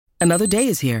Another day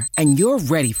is here, and you're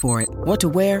ready for it. What to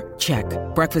wear? Check.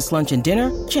 Breakfast, lunch, and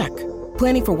dinner? Check.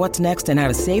 Planning for what's next and how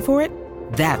to save for it?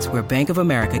 That's where Bank of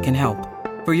America can help.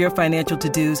 For your financial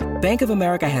to-dos, Bank of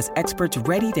America has experts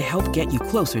ready to help get you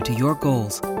closer to your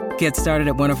goals. Get started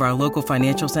at one of our local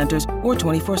financial centers or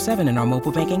 24/7 in our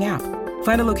mobile banking app.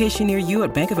 Find a location near you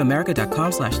at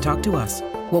bankofamerica.com/talktous.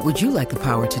 What would you like the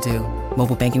power to do?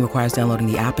 Mobile banking requires downloading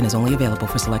the app and is only available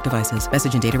for select devices.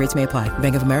 Message and data rates may apply.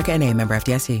 Bank of America N.A., member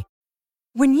FDIC.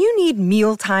 When you need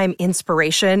mealtime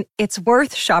inspiration, it's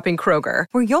worth shopping Kroger,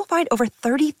 where you'll find over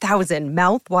 30,000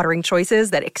 mouth-watering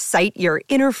choices that excite your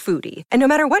inner foodie. And no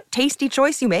matter what tasty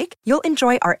choice you make, you'll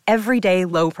enjoy our everyday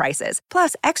low prices,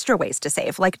 plus extra ways to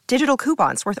save, like digital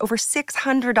coupons worth over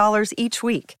 $600 each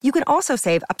week. You can also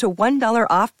save up to $1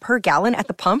 off per gallon at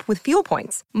the pump with fuel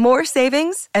points. More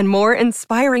savings and more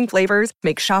inspiring flavors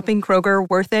make shopping Kroger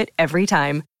worth it every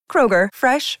time. Kroger,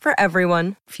 fresh for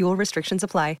everyone. Fuel restrictions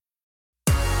apply.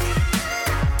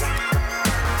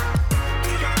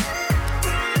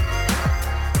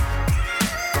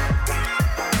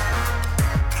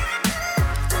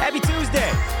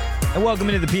 And welcome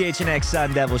into the PHNX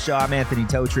Sun Devil Show. I'm Anthony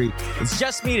Totri. It's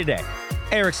just me today.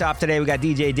 Eric's off today. We got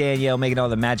DJ Danielle making all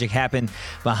the magic happen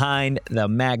behind the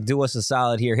Mac. Do us a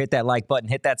solid here. Hit that like button.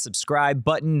 Hit that subscribe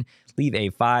button. Leave a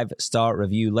 5-star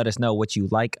review. Let us know what you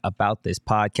like about this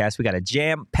podcast. We got a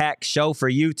jam-packed show for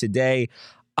you today.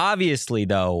 Obviously,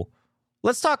 though,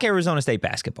 let's talk Arizona State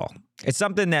basketball. It's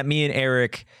something that me and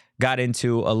Eric got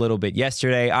into a little bit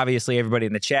yesterday. Obviously, everybody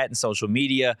in the chat and social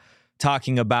media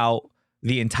talking about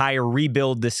the entire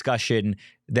rebuild discussion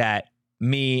that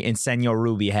me and Senor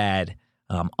Ruby had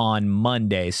on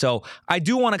Monday. So I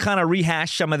do want to kind of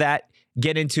rehash some of that,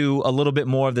 get into a little bit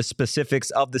more of the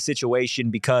specifics of the situation,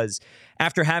 because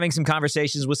after having some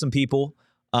conversations with some people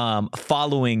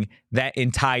following that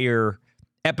entire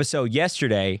episode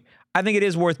yesterday, I think it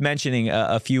is worth mentioning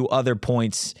a few other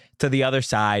points to the other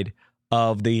side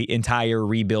of the entire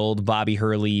rebuild Bobby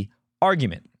Hurley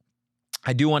argument.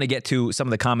 I do want to get to some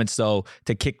of the comments, though,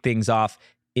 to kick things off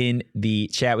in the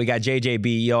chat. We got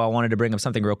JJB. Yo, I wanted to bring up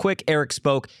something real quick. Eric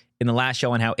spoke in the last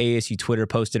show on how ASU Twitter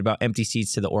posted about empty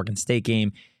seats to the Oregon State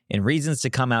game and reasons to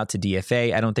come out to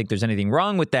DFA. I don't think there's anything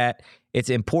wrong with that.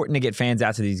 It's important to get fans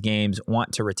out to these games,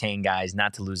 want to retain guys,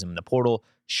 not to lose them in the portal.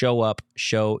 Show up,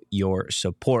 show your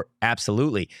support.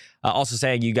 Absolutely. Also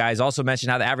saying, you guys also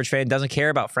mentioned how the average fan doesn't care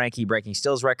about Frankie breaking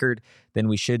Still's record. Then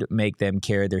we should make them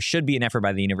care. There should be an effort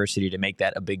by the university to make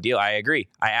that a big deal. I agree.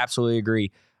 I absolutely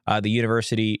agree. The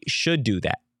university should do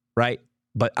that, right?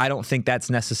 But I don't think that's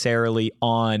necessarily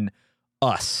on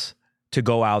us to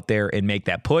go out there and make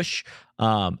that push.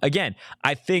 Again,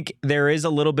 I think there is a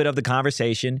little bit of the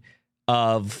conversation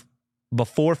of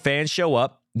before fans show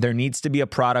up, there needs to be a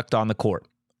product on the court.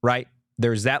 Right?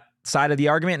 There's that side of the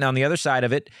argument. And on the other side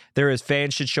of it, there is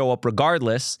fans should show up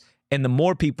regardless. And the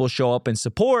more people show up and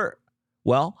support,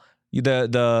 well,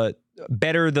 the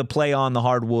better the play on the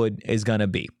hardwood is going to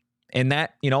be. And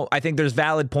that, I think there's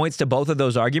valid points to both of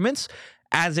those arguments.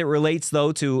 As it relates,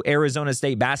 though, to Arizona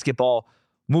State basketball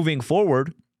moving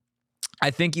forward,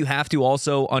 I think you have to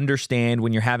also understand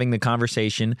when you're having the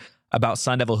conversation about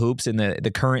Sun Devil hoops and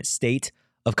the current state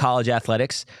of college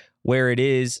athletics, where it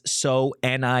is so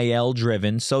NIL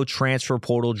driven, so transfer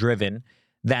portal driven,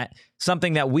 that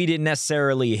something that we didn't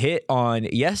necessarily hit on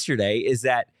yesterday is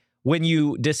that when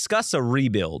you discuss a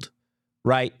rebuild,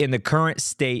 right, in the current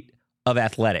state of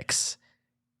athletics,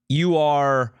 you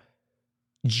are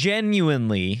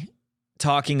genuinely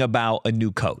talking about a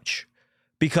new coach.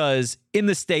 Because in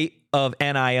the state of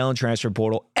NIL and transfer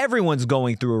portal, everyone's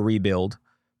going through a rebuild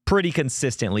pretty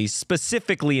consistently,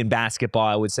 specifically in basketball,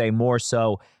 I would say more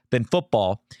so than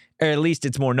football, or at least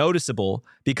it's more noticeable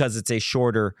because it's a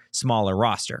shorter, smaller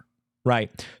roster,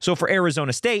 right? So for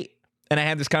Arizona State, and I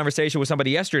had this conversation with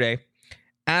somebody yesterday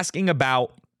asking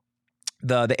about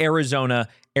the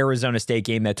Arizona State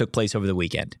game that took place over the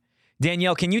weekend.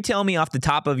 Danielle, can you tell me off the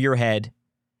top of your head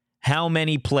how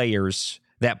many players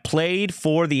that played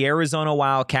for the Arizona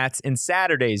Wildcats in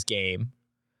Saturday's game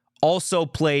also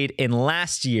played in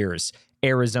last year's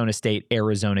Arizona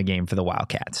State-Arizona game for the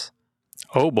Wildcats?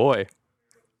 Oh, boy.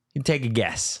 You take a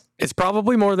guess. It's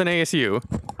probably more than ASU.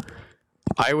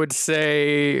 I would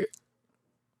say...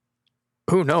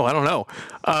 Oh, no, I don't know.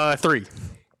 3.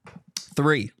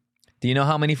 3. Do you know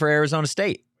how many for Arizona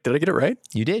State? Did I get it right?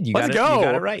 You did. Let's go. You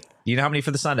got it right. Do you know how many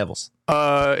for the Sun Devils?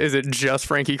 Is it just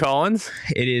Frankie Collins?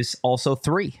 It is also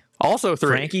 3. Also 3.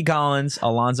 Frankie Collins,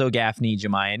 Alonzo Gaffney,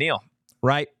 Jemiah Neal.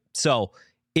 Right? So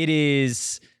it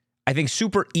is, I think,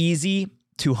 super easy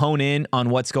to hone in on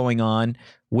what's going on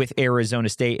with Arizona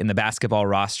State in the basketball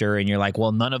roster, and you're like,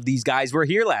 well, none of these guys were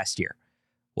here last year.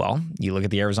 Well, you look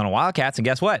at the Arizona Wildcats, and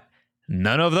guess what?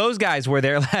 None of those guys were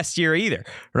there last year either,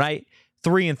 right?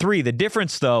 3-3. The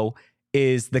difference, though,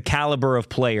 is the caliber of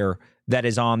player that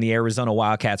is on the Arizona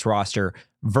Wildcats roster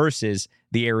versus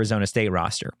the Arizona State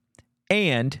roster.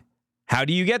 And how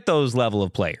do you get those level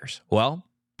of players? Well,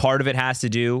 part of it has to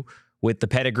do with the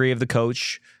pedigree of the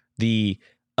coach, the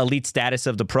elite status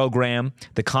of the program,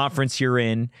 the conference you're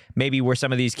in, maybe where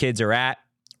some of these kids are at,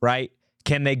 right?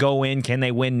 Can they go in? Can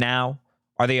they win now?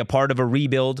 Are they a part of a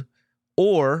rebuild?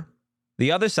 Or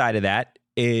the other side of that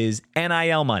is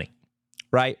NIL money,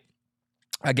 right?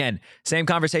 Again, same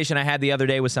conversation I had the other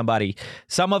day with somebody.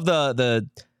 Some of the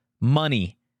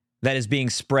money that is being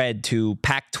spread to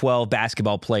Pac-12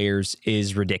 basketball players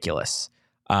is ridiculous.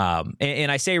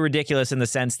 And I say ridiculous in the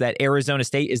sense that Arizona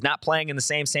State is not playing in the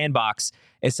same sandbox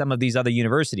as some of these other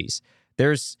universities.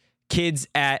 There's kids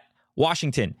at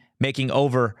Washington making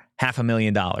over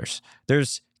 $500,000.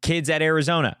 There's kids at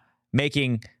Arizona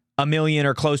making $1 million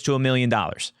or close to $1 million.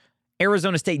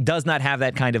 Arizona State does not have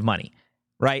that kind of money,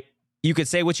 right? You could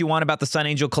say what you want about the Sun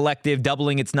Angel Collective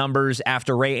doubling its numbers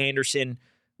after Ray Anderson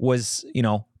was,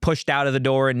 pushed out of the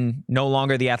door and no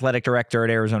longer the athletic director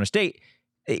at Arizona State.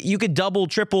 You could double,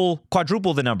 triple,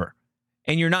 quadruple the number,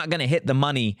 and you're not going to hit the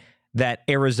money that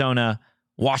Arizona,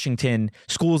 Washington,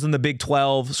 schools in the Big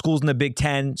 12, schools in the Big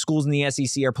 10, schools in the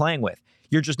SEC are playing with.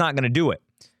 You're just not going to do it.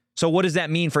 So what does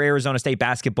that mean for Arizona State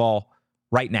basketball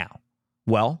right now?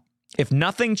 Well, if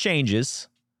nothing changes,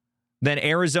 then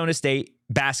Arizona State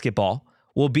basketball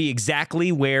will be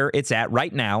exactly where it's at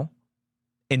right now,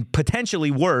 and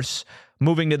potentially worse,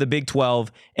 moving to the Big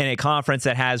 12 in a conference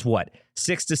that has,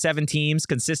 6 to 7 teams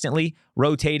consistently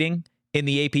rotating in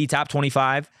the AP top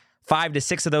 25, 5 to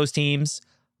 6 of those teams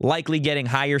likely getting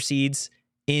higher seeds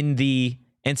in the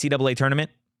NCAA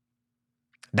tournament.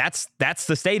 That's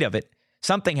the state of it.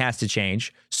 Something has to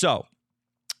change. So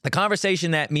the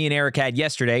conversation that me and Eric had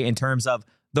yesterday in terms of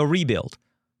the rebuild,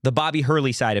 the Bobby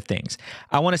Hurley side of things,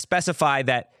 I want to specify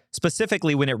that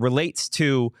specifically when it relates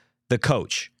to the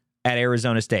coach at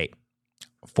Arizona State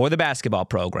for the basketball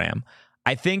program,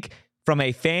 I think from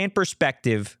a fan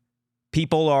perspective,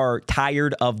 people are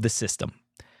tired of the system.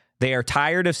 They are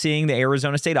tired of seeing the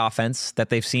Arizona State offense that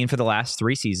they've seen for the last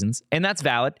 3 seasons, and that's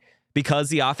valid because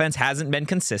the offense hasn't been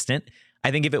consistent.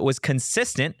 I think if it was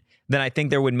consistent, then I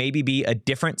think there would maybe be a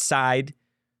different side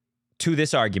to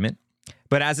this argument.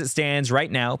 But as it stands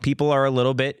right now, people are a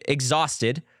little bit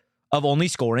exhausted of only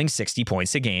scoring 60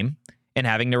 points a game and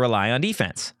having to rely on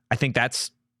defense. I think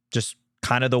that's just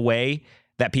kind of the way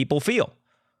that people feel.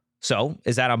 So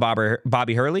is that on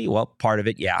Bobby Hurley? Well, part of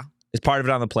it, yeah. Is part of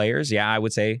it on the players? Yeah, I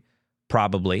would say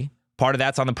probably. Part of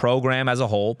that's on the program as a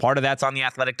whole. Part of that's on the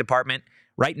athletic department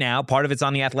right now. Part of it's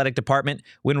on the athletic department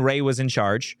when Ray was in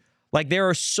charge. Like, there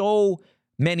are so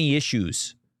many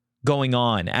issues going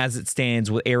on as it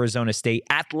stands with Arizona State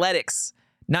athletics,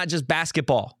 not just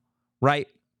basketball, right?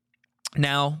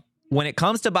 Now, when it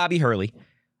comes to Bobby Hurley,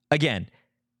 again,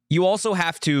 you also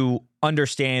have to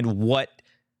understand what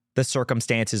the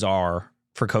circumstances are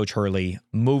for Coach Hurley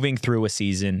moving through a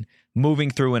season, moving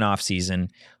through an offseason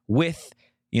with,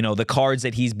 the cards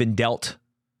that he's been dealt.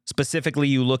 Specifically,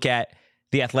 you look at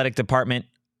the athletic department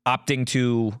opting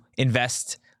to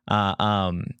invest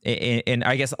in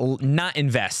I guess not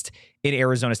invest in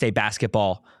Arizona State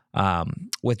basketball,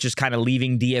 with just kind of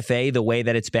leaving DFA the way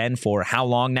that it's been for how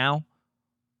long now,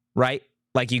 right?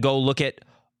 Like, you go look at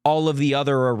all of the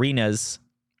other arenas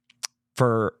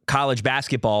for college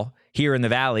basketball here in the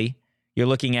Valley. You're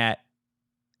looking at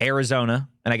Arizona,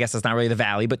 and I guess that's not really the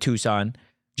Valley, but Tucson,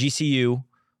 GCU.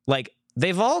 Like,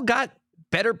 they've all got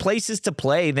better places to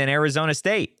play than Arizona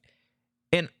State.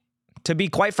 And to be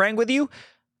quite frank with you,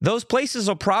 those places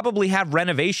will probably have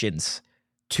renovations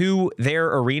to their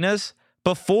arenas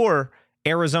before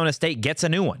Arizona State gets a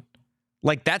new one.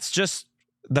 Like, that's just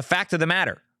the fact of the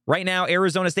matter. Right now,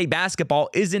 Arizona State basketball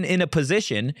isn't in a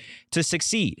position to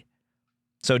succeed.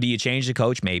 So do you change the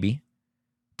coach? Maybe.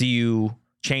 Do you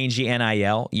change the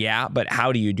NIL? Yeah, but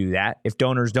how do you do that? If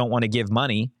donors don't want to give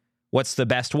money, what's the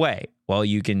best way? Well,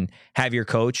 you can have your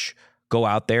coach go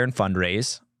out there and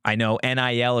fundraise. I know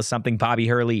NIL is something Bobby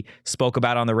Hurley spoke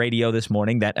about on the radio this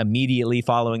morning, that immediately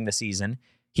following the season,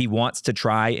 he wants to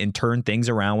try and turn things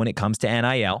around when it comes to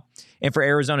NIL. And for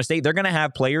Arizona State, they're going to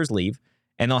have players leave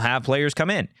and they'll have players come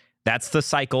in. That's the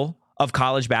cycle of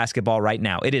college basketball right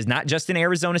now. It is not just an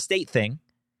Arizona State thing.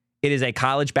 It is a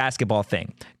college basketball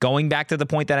thing. Going back to the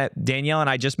point that Danielle and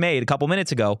I just made a couple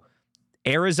minutes ago,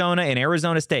 Arizona and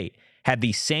Arizona State had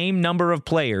the same number of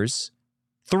players,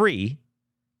 3,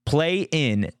 play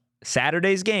in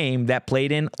Saturday's game that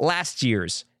played in last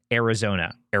year's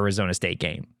Arizona State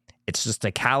game. It's just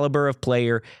a caliber of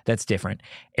player that's different.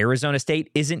 Arizona State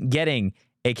isn't getting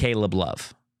a Caleb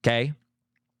Love, okay?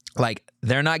 Like,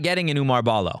 they're not getting an Umar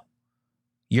Ballo.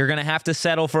 You're going to have to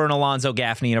settle for an Alonzo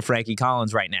Gaffney and a Frankie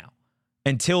Collins right now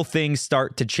until things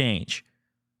start to change.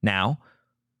 Now,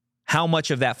 how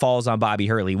much of that falls on Bobby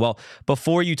Hurley? Well,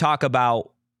 before you talk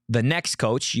about the next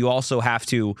coach, you also have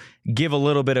to give a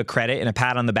little bit of credit and a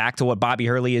pat on the back to what Bobby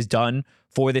Hurley has done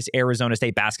for this Arizona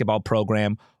State basketball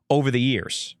program over the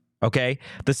years, okay?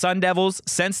 The Sun Devils,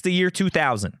 since the year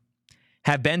 2000,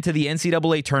 have been to the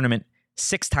NCAA tournament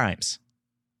 6 times.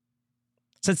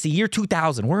 Since the year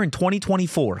 2000. We're in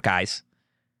 2024, guys.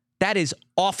 That is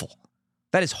awful.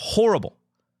 That is horrible.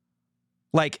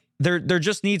 Like, there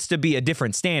just needs to be a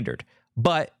different standard.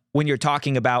 But when you're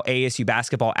talking about ASU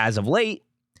basketball as of late,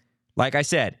 like I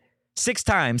said, 6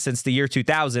 times since the year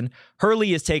 2000,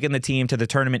 Hurley has taken the team to the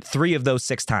tournament 3 of those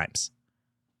 6 times.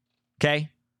 Okay?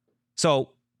 So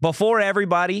before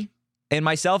everybody, and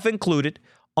myself included,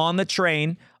 on the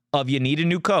train of you need a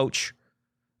new coach,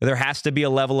 there has to be a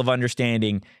level of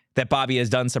understanding that Bobby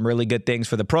has done some really good things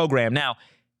for the program. Now,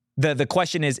 the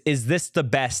question is this the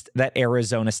best that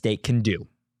Arizona State can do?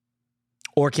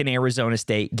 Or can Arizona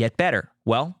State get better?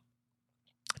 Well,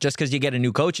 just because you get a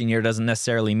new coach in here doesn't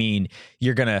necessarily mean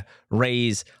you're going to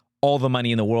raise all the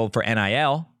money in the world for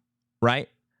NIL, right?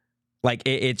 Like,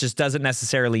 it just doesn't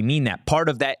necessarily mean that. Part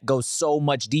of that goes so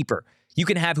much deeper. You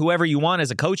can have whoever you want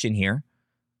as a coach in here.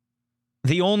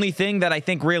 The only thing that I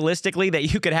think realistically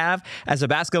that you could have as a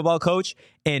basketball coach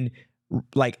and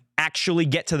like actually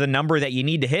get to the number that you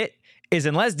need to hit is,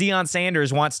 unless Deion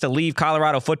Sanders wants to leave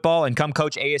Colorado football and come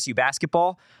coach ASU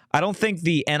basketball, I don't think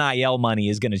the NIL money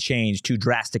is going to change too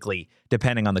drastically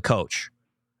depending on the coach.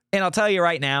 And I'll tell you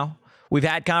right now, we've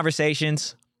had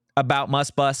conversations about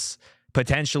Muss Bus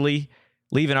potentially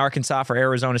leaving Arkansas for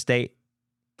Arizona State.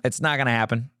 It's not going to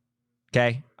happen.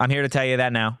 Okay? I'm here to tell you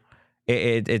that now.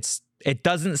 It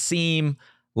doesn't seem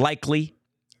likely.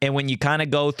 And when you kind of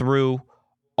go through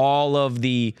all of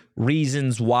the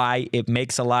reasons why it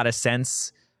makes a lot of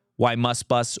sense why Muss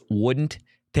Bus wouldn't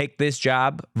take this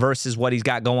job versus what he's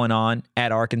got going on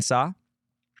at Arkansas.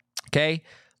 Okay?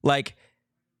 Like,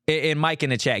 and Mike in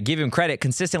the chat, give him credit,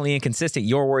 consistently inconsistent,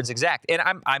 your words exact. And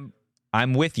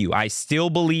I'm with you. I still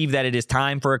believe that it is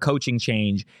time for a coaching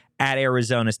change at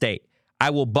Arizona State. I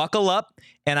will buckle up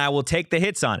and I will take the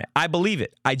hits on it. I believe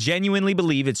it. I genuinely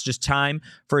believe it's just time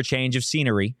for a change of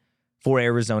scenery for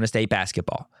Arizona State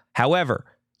basketball. However,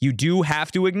 you do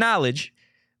have to acknowledge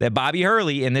that Bobby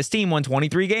Hurley and this team won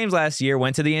 23 games last year,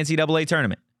 went to the NCAA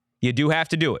tournament. You do have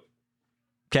to do it.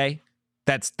 Okay?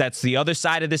 That's the other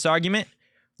side of this argument.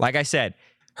 Like I said,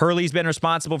 Hurley's been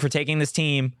responsible for taking this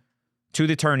team to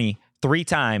the tourney 3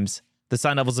 times. The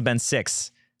Sun Devils have been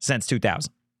 6 since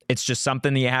 2000. It's just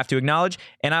something that you have to acknowledge,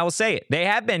 and I will say it. They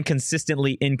have been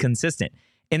consistently inconsistent.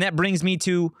 And that brings me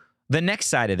to the next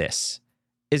side of this,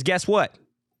 is guess what?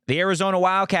 The Arizona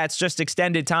Wildcats just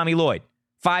extended Tommy Lloyd.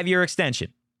 5-year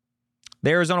extension. The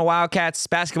Arizona Wildcats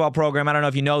basketball program, I don't know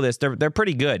if you know this, they're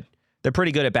pretty good. They're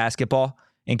pretty good at basketball,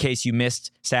 in case you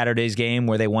missed Saturday's game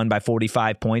where they won by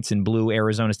 45 points and blew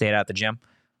Arizona State out the gym.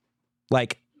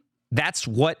 Like, that's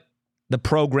what the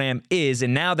program is.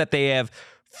 And now that they have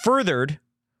furthered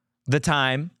the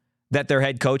time that their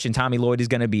head coach and Tommy Lloyd is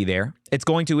going to be there, it's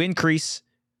going to increase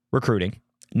recruiting.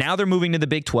 Now they're moving to the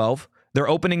Big 12. They're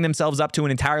opening themselves up to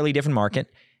an entirely different market.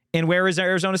 And where is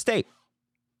Arizona State?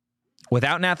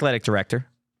 Without an athletic director,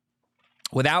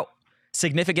 without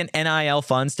significant NIL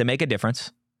funds to make a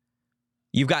difference,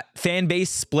 you've got fan base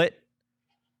split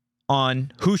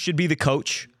on who should be the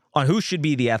coach, on who should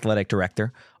be the athletic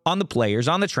director, on the players,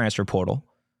 on the transfer portal.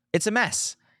 It's a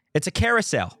mess. It's a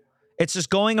carousel. It's just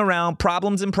going around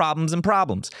problems and problems and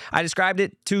problems. I described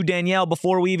it to Danielle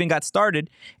before we even got started.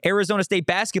 Arizona State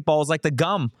basketball is like the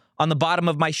gum on the bottom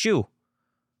of my shoe.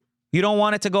 You don't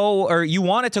want it to go, or you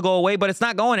want it to go away, but it's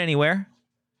not going anywhere.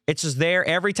 It's just there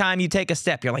every time you take a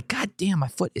step. You're like, God damn, my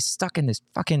foot is stuck in this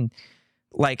fucking,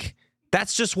 like,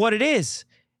 that's just what it is.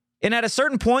 And at a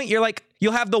certain point, you're like,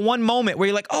 you'll have the one moment where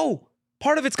you're like, oh,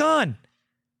 part of it's gone.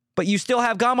 But you still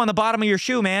have gum on the bottom of your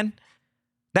shoe, man.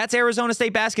 That's Arizona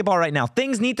State basketball right now.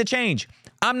 Things need to change.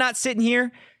 I'm not sitting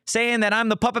here saying that I'm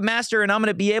the puppet master and I'm going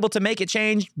to be able to make it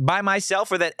change by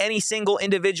myself, or that any single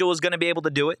individual is going to be able to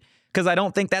do it, because I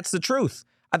don't think that's the truth.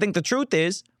 I think the truth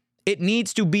is it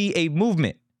needs to be a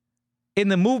movement. In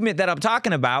the movement that I'm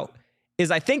talking about is,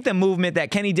 I think, the movement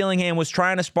that Kenny Dillingham was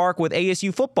trying to spark with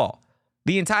ASU football.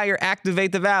 The entire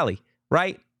Activate the Valley,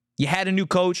 right? You had a new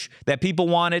coach that people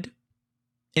wanted.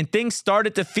 and things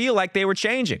started to feel like they were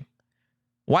changing.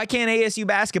 Why can't ASU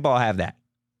basketball have that?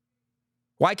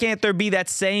 Why can't there be that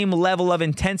same level of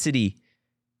intensity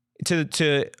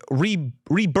to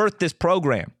rebirth this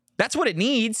program? That's what it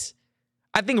needs.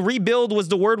 I think rebuild was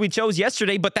the word we chose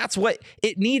yesterday, but that's what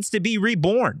it needs to be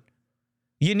reborn.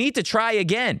 You need to try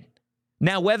again.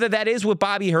 Now, whether that is with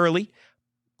Bobby Hurley,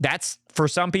 that's for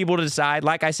some people to decide.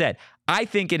 Like I said, I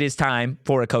think it is time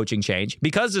for a coaching change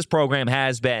because this program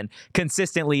has been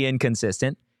consistently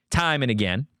inconsistent time and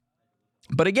again.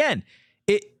 But again,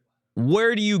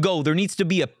 where do you go? There needs to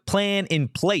be a plan in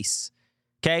place,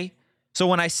 okay? So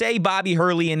when I say Bobby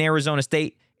Hurley in Arizona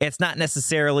State, it's not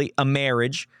necessarily a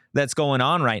marriage that's going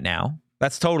on right now.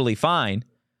 That's totally fine.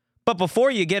 But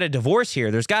before you get a divorce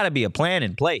here, there's got to be a plan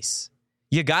in place.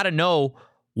 You got to know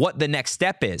what the next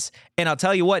step is. And I'll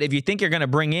tell you what, if you think you're going to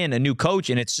bring in a new coach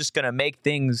and it's just going to make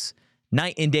things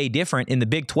night and day different in the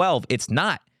Big 12, it's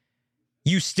not.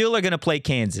 You still are going to play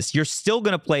Kansas. You're still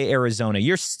going to play Arizona.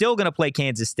 You're still going to play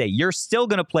Kansas State. You're still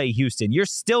going to play Houston. You're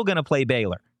still going to play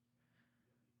Baylor.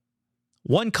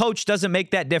 One coach doesn't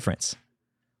make that difference.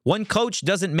 One coach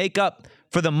doesn't make up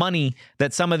for the money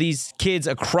that some of these kids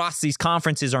across these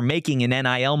conferences are making in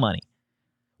NIL money.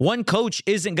 One coach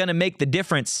isn't going to make the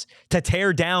difference to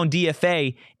tear down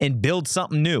DFA and build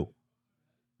something new.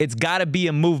 It's got to be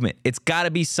a movement. It's got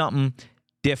to be something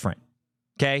different,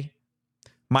 okay?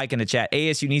 Mike in the chat,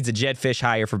 ASU needs a Jed Fish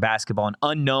hire for basketball, an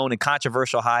unknown and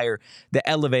controversial hire that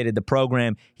elevated the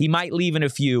program. He might leave in a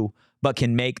few, but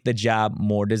can make the job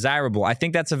more desirable. I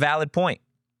think that's a valid point.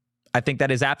 I think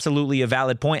that is absolutely a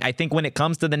valid point. I think when it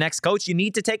comes to the next coach, you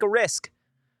need to take a risk.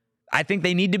 I think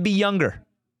they need to be younger.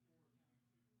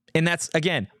 And that's,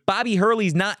 again, Bobby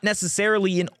Hurley's not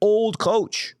necessarily an old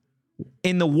coach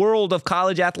in the world of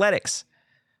college athletics.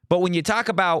 But when you talk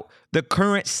about the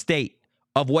current state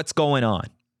of what's going on,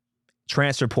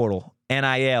 transfer portal,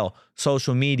 NIL,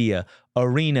 social media,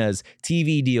 arenas,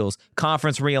 TV deals,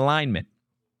 conference realignment,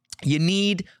 you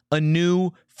need a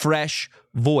new, fresh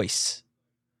voice.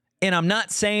 And I'm not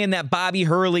saying that Bobby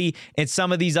Hurley and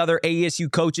some of these other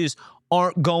ASU coaches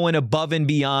aren't going above and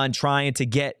beyond trying to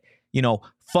get,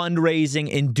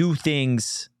 fundraising and do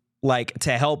things like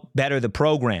to help better the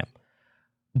program.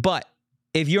 But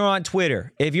if you're on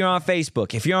Twitter, if you're on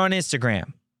Facebook, if you're on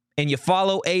Instagram, and you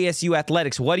follow ASU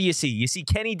athletics, what do you see? You see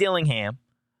Kenny Dillingham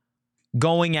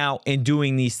going out and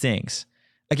doing these things.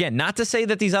 Again, not to say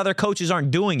that these other coaches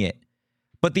aren't doing it,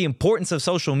 but the importance of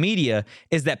social media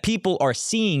is that people are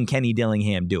seeing Kenny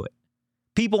Dillingham do it.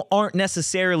 People aren't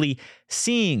necessarily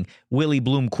seeing Willie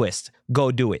Bloomquist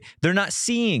go do it. They're not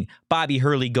seeing Bobby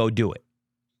Hurley go do it.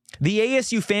 The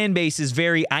ASU fan base is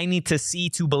very, I need to see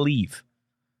to believe.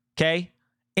 Okay?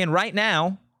 And right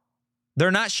now,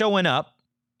 they're not showing up.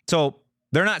 So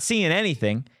they're not seeing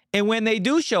anything. And when they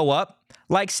do show up,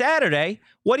 like Saturday,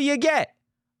 what do you get?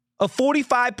 A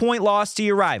 45-point loss to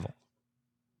your rival.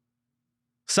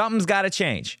 Something's got to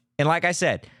change. And like I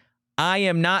said, I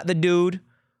am not the dude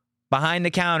behind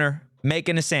the counter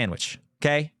making a sandwich,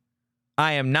 okay?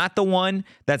 I am not the one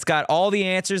that's got all the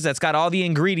answers, that's got all the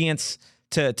ingredients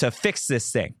to fix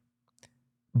this thing.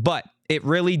 But it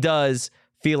really does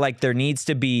feel like there needs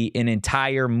to be an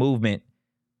entire movement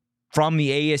from the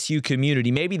ASU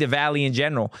community, maybe the Valley in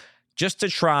general, just to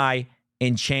try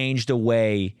and change the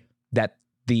way that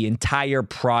the entire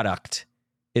product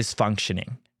is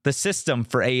functioning. The system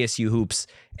for ASU hoops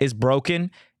is broken,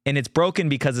 and it's broken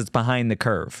because it's behind the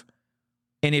curve.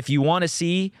 And if you want to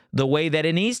see the way that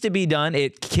it needs to be done,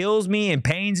 it kills me and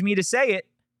pains me to say it.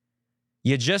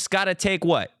 You just got to take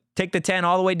what? Take the 10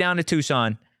 all the way down to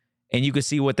Tucson, and you can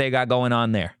see what they got going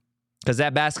on there. Because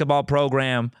that basketball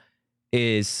program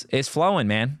is flowing,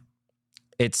 man.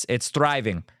 It's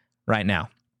thriving right now.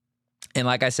 And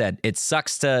like I said, it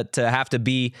sucks to have to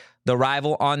be the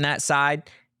rival on that side,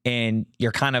 and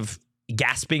you're kind of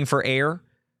gasping for air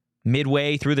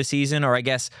midway through the season, or I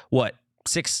guess, what,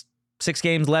 six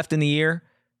games left in the year,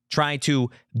 trying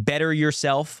to better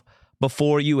yourself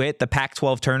before you hit the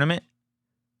Pac-12 tournament.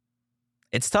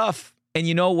 It's tough. And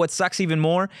you know what sucks even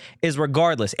more is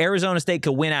regardless, Arizona State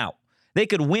could win out. They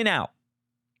could win out,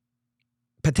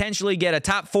 potentially get a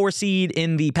top 4 seed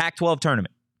in the Pac-12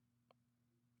 tournament.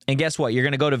 And guess what? You're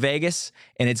going to go to Vegas,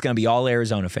 and it's going to be all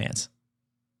Arizona fans.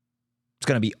 It's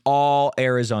going to be all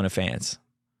Arizona fans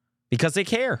because they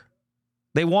care.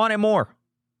 They want it more.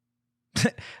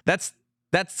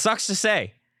 That sucks to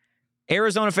say.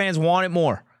 Arizona fans want it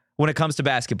more when it comes to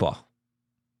basketball.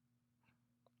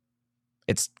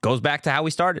 It goes back to how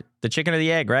we started. The chicken or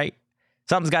the egg, right?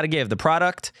 Something's got to give. The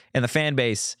product and the fan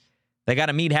base, they got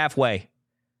to meet halfway,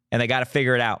 and they got to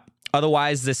figure it out.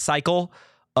 Otherwise, this cycle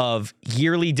of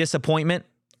yearly disappointment,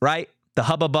 right? The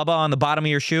hubba bubba on the bottom of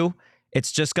your shoe,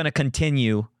 it's just going to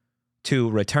continue to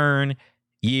return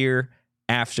year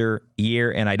after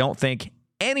year. And I don't think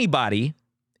anybody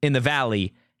in the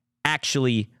Valley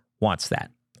actually wants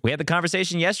that. We had the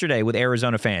conversation yesterday with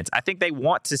Arizona fans. I think they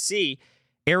want to see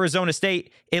Arizona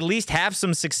State at least have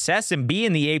some success and be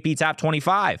in the AP Top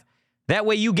 25. That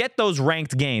way you get those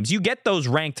ranked games. You get those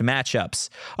ranked matchups.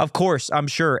 Of course, I'm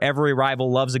sure every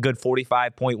rival loves a good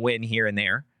 45-point win here and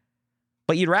there.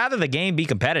 But you'd rather the game be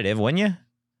competitive, wouldn't you?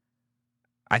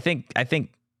 I think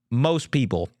most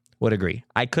people would agree.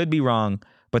 I could be wrong,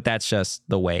 but that's just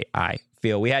the way I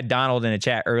feel. We had Donald in a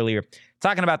chat earlier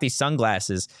talking about these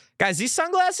sunglasses. Guys, these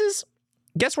sunglasses,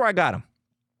 guess where I got them?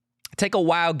 Take a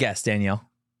wild guess, Danielle.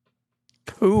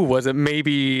 Ooh, was it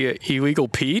maybe Illegal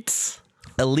Pete's?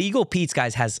 Illegal Pete's,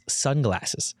 guys, has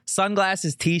sunglasses.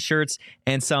 Sunglasses, T-shirts,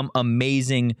 and some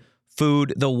amazing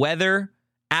food. The weather,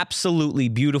 absolutely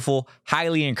beautiful.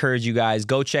 Highly encourage you guys.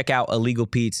 Go check out Illegal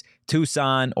Pete's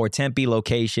Tucson or Tempe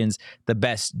locations. The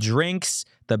best drinks,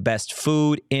 the best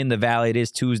food in the Valley. It is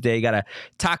Tuesday. Got a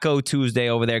Taco Tuesday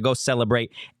over there. Go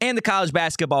celebrate. And the college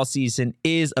basketball season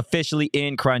is officially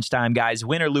in crunch time, guys.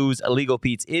 Win or lose, Illegal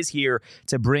Pete's is here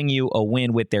to bring you a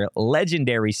win with their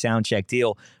legendary sound check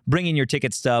deal. Bring in your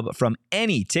ticket stub from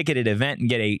any ticketed event and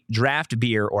get a draft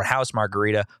beer or house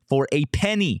margarita for a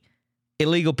penny.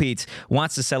 Illegal Pete's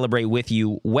wants to celebrate with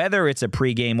you, whether it's a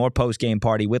pregame or postgame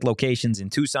party with locations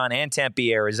in Tucson and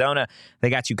Tempe, Arizona.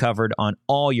 They got you covered on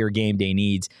all your game day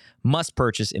needs. Must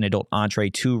purchase an adult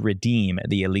entree to redeem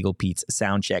the Illegal Pete's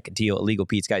sound check deal. Illegal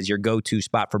Pete's, guys, your go-to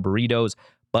spot for burritos,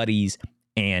 buddies,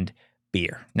 and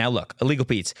beer. Now, look, Illegal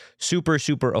Pete's, super,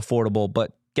 super affordable,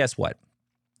 but guess what?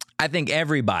 I think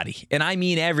everybody, and I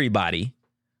mean everybody,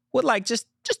 would like just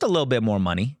a little bit more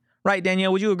money. Right,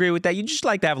 Danielle? Would you agree with that? You just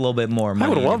like to have a little bit more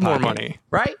money. I would love more money.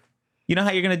 Right? You know how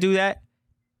you're going to do that?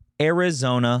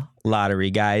 Arizona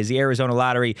Lottery, guys. The Arizona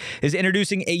Lottery is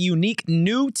introducing a unique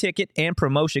new ticket and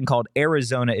promotion called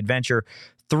Arizona Adventure.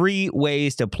 3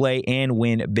 ways to play and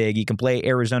win big. You can play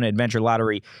Arizona Adventure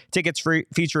Lottery tickets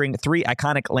featuring 3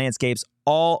 iconic landscapes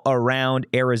all around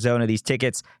Arizona. These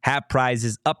tickets have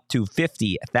prizes up to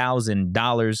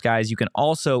 $50,000, guys. You can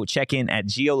also check in at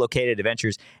geolocated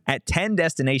adventures at 10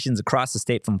 destinations across the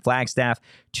state from Flagstaff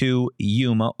to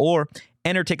Yuma, or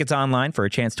enter tickets online for a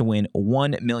chance to win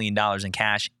 $1 million in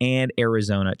cash and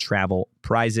Arizona travel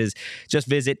prizes. Just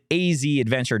visit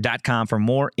azadventure.com for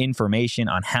more information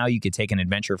on how you could take an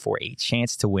adventure for a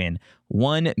chance to win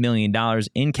 $1 million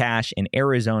in cash and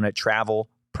Arizona travel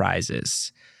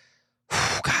prizes.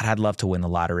 God, I'd love to win the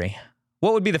lottery.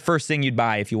 What would be the first thing you'd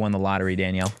buy if you won the lottery,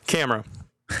 Danielle? Camera.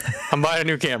 I'm buying a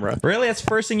new camera. Really? That's the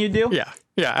first thing you'd do?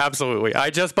 Yeah, absolutely. I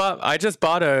just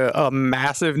bought a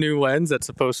massive new lens that's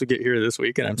supposed to get here this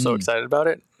week, and I'm so excited about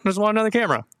it. I just want another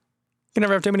camera. You can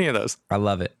never have too many of those. I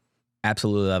love it.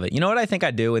 Absolutely love it. You know what I think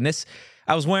I'd do? And this,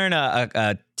 I was wearing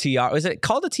a tiara. Is it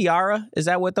called a tiara? Is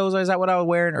that what those are? Is that what I was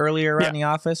wearing earlier around the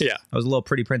office? Yeah. I was a little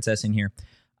pretty princess in here.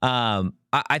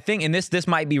 I think, and this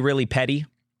might be really petty,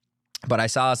 but I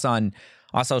saw this on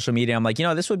social media. I'm like,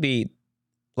 this would be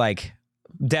like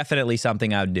definitely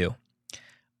something I would do.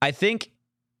 I think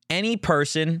any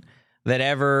person that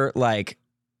ever like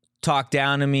talked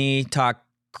down to me, talk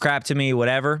crap to me,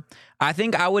 whatever, I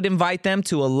think I would invite them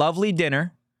to a lovely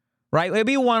dinner, right? It'd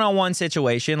be a one-on-one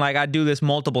situation. Like I'd do this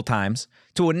multiple times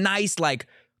to a nice, like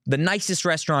the nicest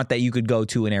restaurant that you could go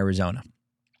to in Arizona.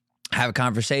 Have a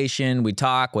conversation, we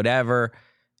talk, whatever.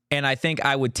 And I think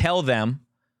I would tell them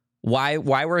why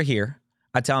we're here.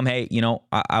 I tell them, hey,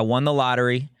 I won the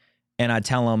lottery, and I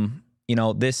tell them,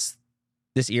 this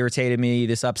irritated me,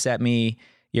 this upset me,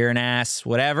 you're an ass,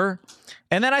 whatever.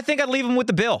 And then I think I'd leave them with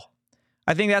the bill.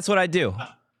 I think that's what I do.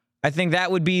 I think that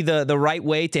would be the right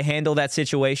way to handle that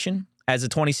situation as a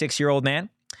 26-year-old man.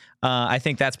 I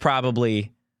think that's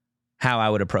probably how I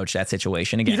would approach that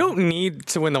situation again. You don't need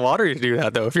to win the lottery to do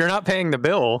that, though. If you're not paying the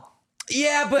bill.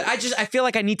 Yeah, but I feel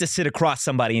like I need to sit across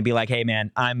somebody and be like, hey,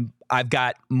 man, I've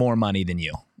got more money than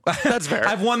you. That's fair.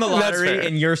 I've won the lottery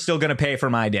and you're still going to pay for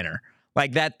my dinner.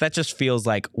 Like that just feels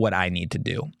like what I need to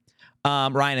do.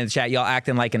 Ryan in the chat, y'all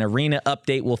acting like an arena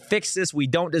update will fix this. We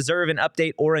don't deserve an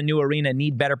update or a new arena,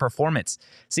 need better performance.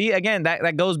 See, again,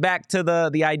 that goes back to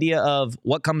the idea of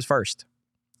what comes first.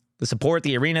 The support,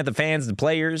 the arena, the fans, the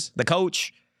players, the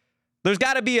coach. There's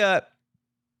got to be I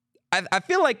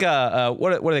feel like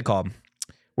what do they call them?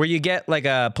 Where you get like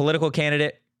a political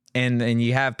candidate and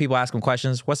you have people ask them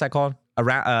questions. What's that called?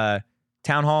 Town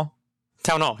hall?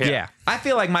 Town hall, yeah. I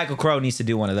feel like Michael Crow needs to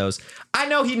do one of those. I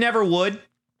know he never would,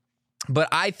 but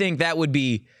I think that would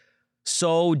be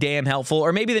so damn helpful.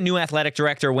 Or maybe the new athletic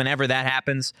director, whenever that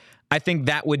happens, I think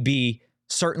that would be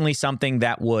certainly something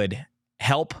that would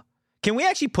help. Can we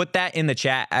actually put that in the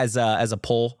chat as a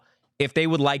poll? If they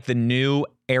would like the new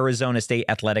Arizona State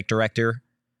athletic director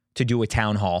to do a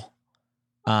town hall,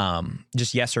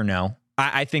 just yes or no.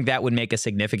 I think that would make a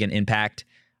significant impact.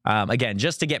 Again,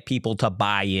 just to get people to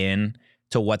buy in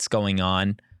to what's going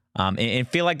on and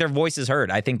feel like their voice is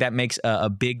heard. I think that makes a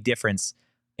big difference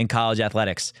in college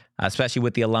athletics, especially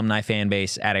with the alumni fan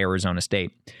base at Arizona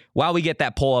State. While we get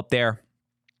that poll up there,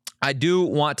 I do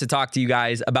want to talk to you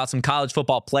guys about some college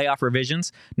football playoff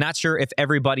revisions. Not sure if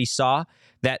everybody saw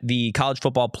that the College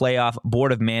Football Playoff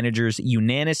Board of Managers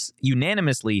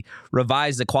unanimously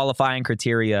revised the qualifying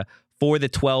criteria for the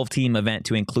 12-team event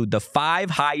to include the 5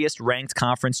 highest-ranked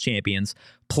conference champions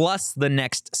plus the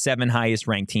next 7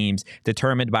 highest-ranked teams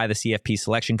determined by the CFP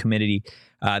Selection Committee.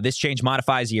 This change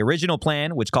modifies the original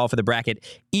plan, which called for the bracket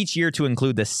each year to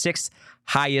include the 6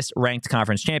 highest-ranked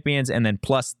conference champions and then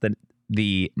plus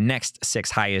the next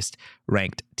 6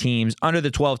 highest-ranked teams. Under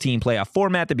the 12-team playoff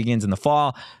format that begins in the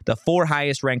fall, the 4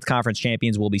 highest-ranked conference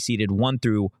champions will be seeded 1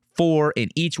 through 4,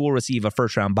 and each will receive a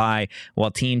first-round bye,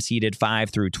 while teams seeded 5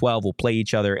 through 12 will play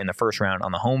each other in the first round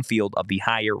on the home field of the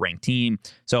higher-ranked team.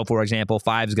 So, for example,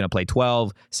 5 is going to play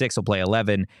 12, 6 will play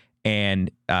 11,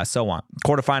 and so on.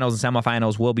 Quarterfinals and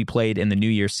semifinals will be played in the New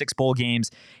Year's 6 bowl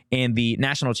games, and the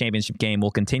national championship game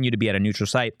will continue to be at a neutral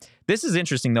site. This is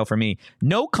interesting, though, for me.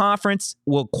 No conference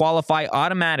will qualify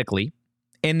automatically,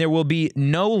 and there will be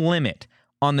no limit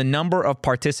on the number of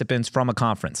participants from a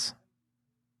conference.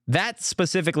 That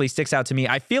specifically sticks out to me.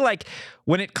 I feel like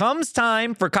when it comes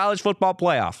time for college football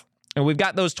playoff, and we've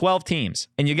got those 12 teams,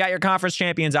 and you got your conference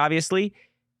champions, obviously,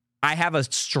 I have a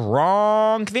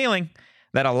strong feeling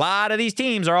that a lot of these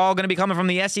teams are all going to be coming from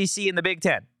the SEC and the Big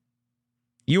Ten.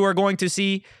 You are going to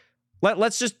see,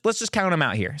 let's just count them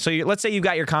out here. So let's say you've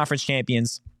got your conference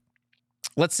champions.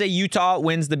 Let's say Utah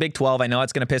wins the Big 12. I know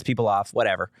it's going to piss people off,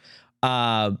 whatever.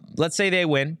 Let's say they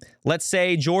win. Let's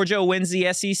say Georgia wins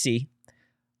the SEC.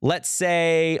 Let's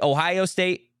say Ohio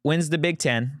State wins the Big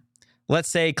Ten. Let's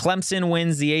say Clemson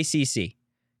wins the ACC.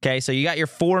 Okay, so you got your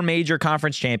 4 major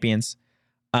conference champions.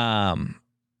 I'm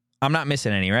not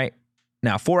missing any, right?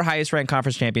 Now, 4 highest-ranked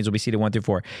conference champions will be seeded 1 through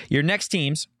 4. Your next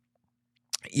teams,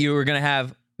 you're going to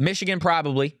have Michigan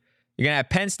probably. You're going to have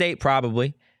Penn State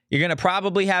probably. You're going to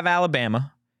probably have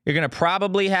Alabama. You're going to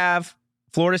probably have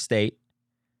Florida State.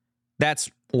 That's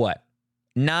what?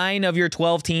 9 of your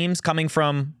 12 teams coming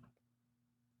from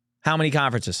how many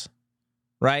conferences?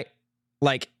 Right?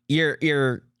 Like, I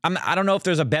don't know if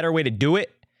there's a better way to do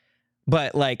it,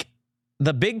 but like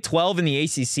the Big 12 and the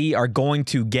ACC are going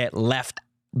to get left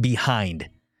behind.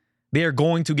 They are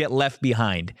going to get left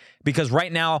behind because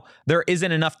right now there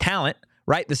isn't enough talent,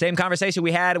 right? The same conversation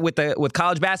we had with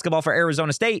college basketball for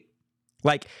Arizona State.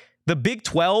 Like the Big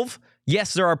 12,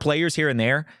 yes, there are players here and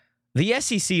there. The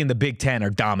SEC and the Big 10 are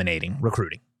dominating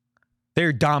recruiting.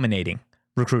 They're dominating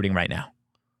recruiting right now.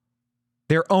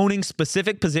 They're owning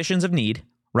specific positions of need,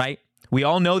 right? We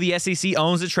all know the SEC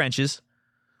owns the trenches.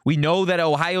 We know that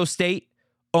Ohio State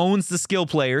owns the skill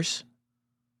players.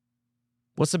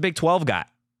 What's the Big 12 got?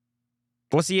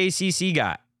 What's the ACC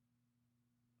got?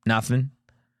 Nothing.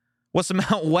 What's the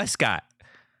Mountain West got?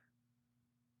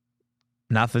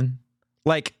 Nothing.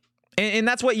 Like, and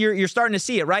that's what you're starting to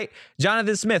see it, right?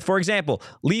 Jonathan Smith, for example,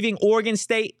 leaving Oregon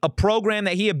State, a program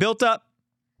that he had built up,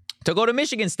 to go to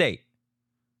Michigan State.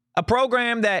 A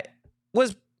program that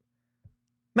was,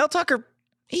 Mel Tucker,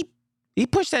 he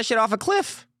pushed that shit off a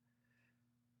cliff.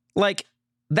 Like,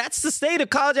 that's the state of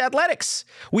college athletics.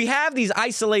 We have these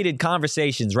isolated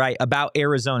conversations, right, about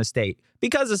Arizona State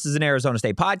because this is an Arizona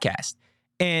State podcast.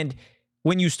 And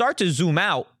when you start to zoom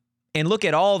out and look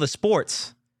at all the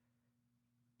sports,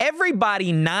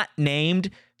 everybody not named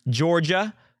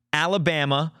Georgia,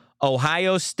 Alabama,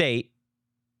 Ohio State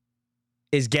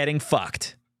is getting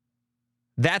fucked.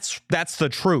 That's the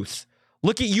truth.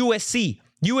 Look at USC.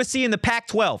 USC in the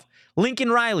Pac-12. Lincoln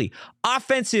Riley,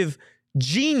 offensive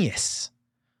genius,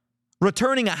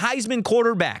 returning a Heisman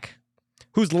quarterback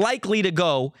who's likely to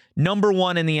go number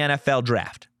 1 in the NFL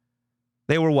draft.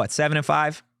 They were what,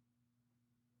 7-5?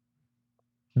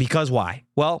 Because why?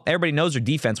 Well, everybody knows their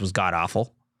defense was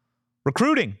god-awful.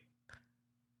 Recruiting.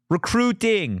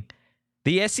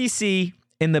 The SEC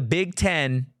and the Big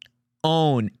Ten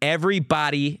own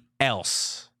everybody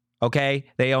else. Okay?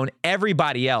 They own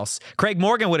everybody else. Craig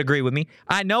Morgan would agree with me.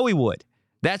 I know he would.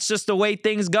 That's just the way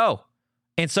things go.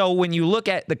 And so when you look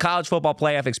at the college football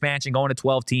playoff expansion going to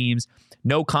 12 teams,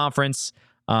 no conference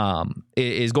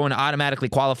is going to automatically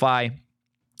qualify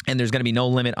and there's going to be no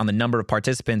limit on the number of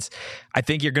participants, I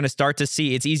think you're going to start to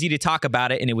see, it's easy to talk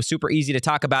about it, and it was super easy to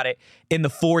talk about it in the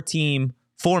 4-team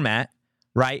format,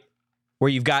 right? Where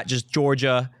you've got just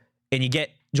Georgia, and you get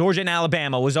Georgia and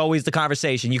Alabama was always the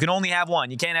conversation. You can only have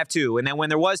one. You can't have two. And then when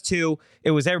there was two,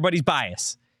 it was everybody's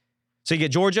bias. So you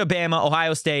get Georgia, Bama,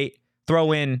 Ohio State,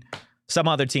 throw in some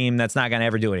other team that's not going to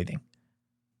ever do anything.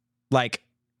 Like,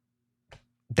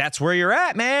 that's where you're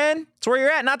at, man. That's where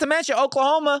you're at. Not to mention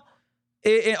Oklahoma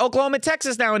and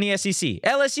Texas now in the SEC.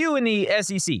 LSU in the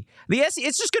SEC.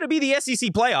 It's just going to be the SEC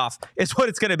playoff is what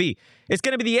it's going to be. It's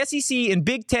going to be the SEC and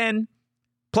Big Ten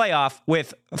playoff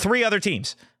with 3 other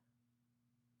teams.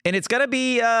 And it's going to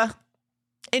be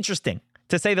interesting,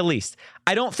 to say the least.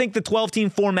 I don't think the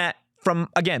 12-team format, from,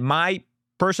 again, my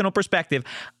personal perspective,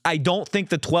 I don't think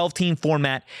the 12-team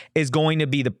format is going to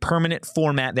be the permanent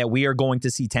format that we are going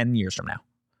to see 10 years from now.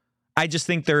 I just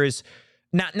think there is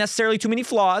not necessarily too many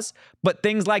flaws, but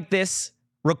things like this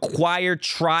require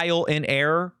trial and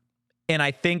error. And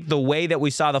I think the way that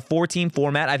we saw the 4-team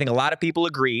format, I think a lot of people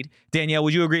agreed. Danielle,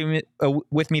 would you agree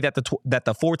with me that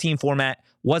the 4-team format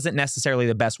wasn't necessarily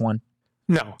the best one?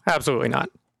 No, absolutely not.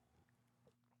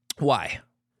 Why?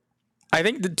 I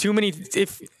think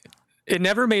if it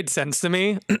never made sense to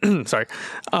me, sorry,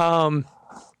 that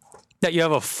you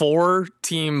have a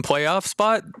 4-team playoff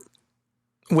spot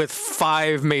with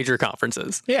 5 major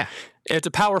conferences. Yeah. It's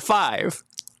a Power 5.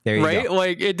 There you right? go.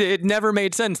 Like it never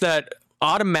made sense that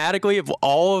automatically, if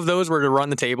all of those were to run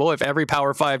the table, if every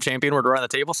Power 5 champion were to run the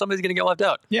table, somebody's going to get left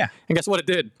out. Yeah. And guess what? It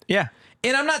did. Yeah.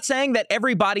 And I'm not saying that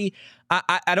everybody,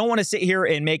 I don't want to sit here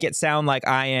and make it sound like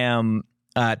I am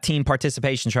team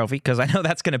participation trophy, because I know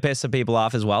that's going to piss some people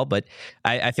off as well. But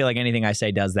I feel like anything I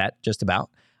say does that just about.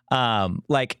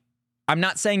 Like, I'm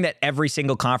not saying that every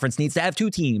single conference needs to have 2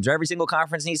 teams or every single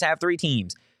conference needs to have 3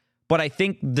 teams. But I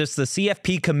think the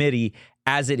CFP committee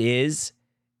as it is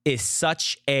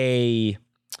such a,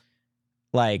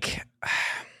 like,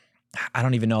 I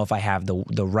don't even know if I have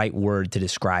the right word to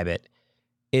describe it.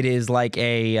 It is like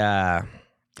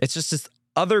it's just this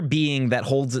other being that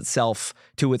holds itself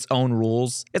to its own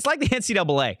rules. It's like the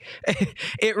NCAA.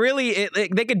 It really,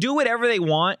 they could do whatever they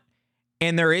want,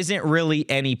 and there isn't really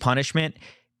any punishment,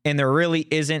 and there really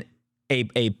isn't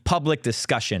a public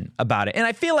discussion about it. And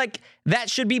I feel like that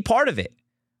should be part of it,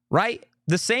 right?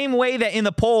 The same way that in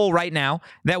the poll right now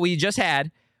that we just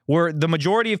had, where the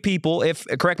majority of people,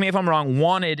 correct me if I'm wrong,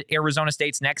 wanted Arizona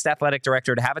State's next athletic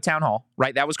director to have a town hall,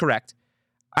 right? That was correct.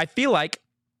 I feel like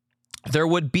there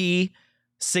would be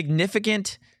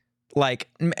significant, like,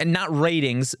 not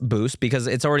ratings boost, because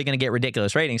it's already going to get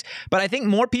ridiculous ratings, but I think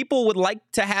more people would like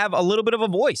to have a little bit of a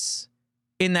voice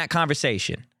in that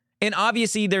conversation. And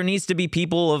obviously there needs to be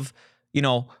people of,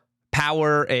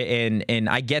 power, and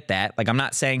I get that. Like, I'm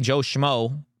not saying Joe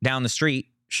Schmo down the street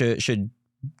should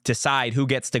decide who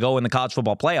gets to go in the college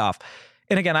football playoff.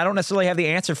 And again, I don't necessarily have the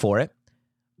answer for it,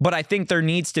 but I think there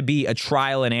needs to be a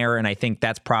trial and error, and I think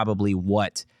that's probably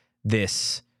what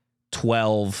this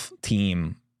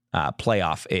 12-team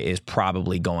playoff is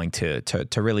probably going to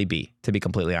really be, to be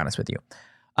completely honest with you.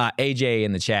 AJ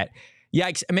in the chat,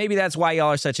 yikes, maybe that's why y'all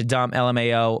are such a dumb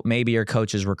LMAO. Maybe your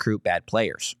coaches recruit bad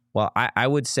players. Well, I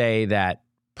would say that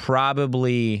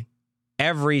probably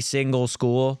every single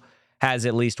school has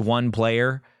at least one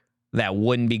player that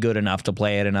wouldn't be good enough to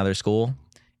play at another school.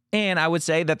 And I would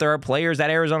say that there are players at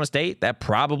Arizona State that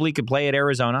probably could play at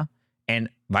Arizona, and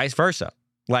vice versa.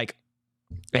 Like,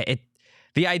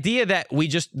 the idea that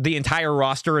the entire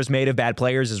roster is made of bad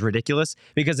players is ridiculous,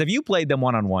 because if you played them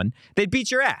one-on-one, they'd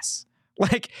beat your ass.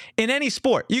 Like, in any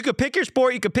sport, you could pick your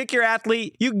sport, you could pick your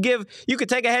athlete, you could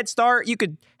take a head start, you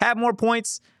could have more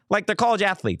points. Like, they're college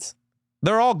athletes.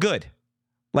 They're all good.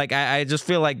 Like, I just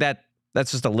feel like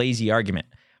that's just a lazy argument.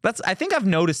 I think I've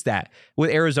noticed that with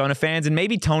Arizona fans, and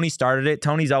maybe Tony started it.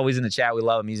 Tony's always in the chat. We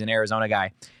love him. He's an Arizona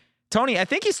guy. Tony, I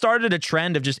think he started a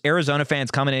trend of just Arizona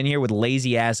fans coming in here with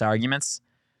lazy-ass arguments.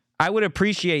 I would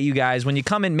appreciate you guys when you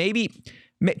come in, maybe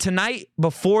tonight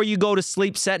before you go to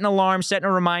sleep, set an alarm, set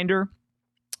a reminder,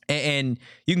 and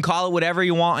you can call it whatever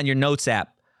you want on your notes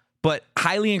app. But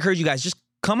highly encourage you guys, just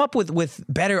come up with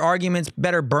better arguments,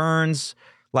 better burns.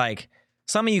 Like,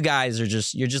 some of you guys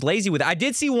you're just lazy with it. I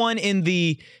did see one in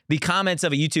the comments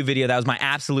of a YouTube video that was my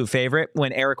absolute favorite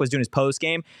when Eric was doing his post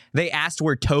game. They asked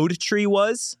where Toad Tree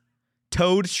was.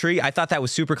 Toad Tree. I thought that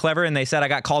was super clever, and they said I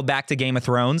got called back to Game of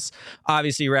Thrones,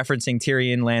 obviously referencing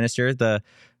Tyrion Lannister, the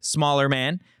smaller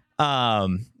man.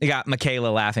 You got Michaela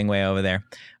laughing way over there.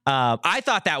 I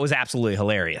thought that was absolutely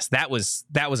hilarious. That was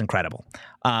incredible.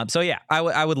 So yeah,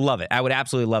 I would love it. I would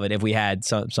absolutely love it if we had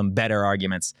some better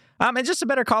arguments, and just some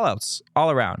better call-outs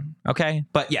all around. Okay,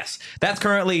 but yes, that's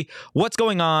currently what's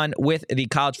going on with the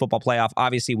college football playoff.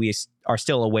 Obviously, we are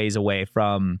still a ways away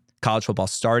from college football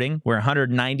starting. We're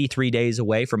 193 days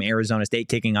away from Arizona State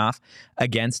kicking off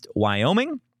against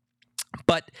Wyoming.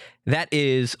 But that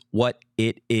is what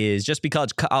it is. Just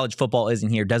because college football isn't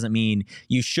here doesn't mean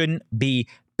you shouldn't be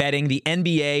betting. The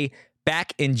NBA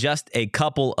back in just a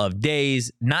couple of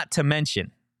days. Not to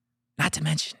mention,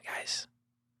 guys,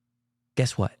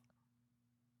 guess what?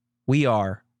 We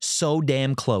are so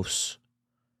damn close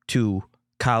to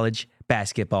college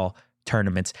basketball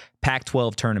tournaments,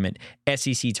 Pac-12 tournament,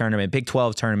 SEC tournament, Big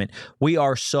 12 tournament. We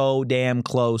are so damn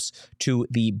close to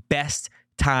the best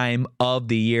time of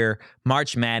the year.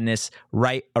 March Madness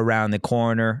right around the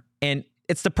corner, and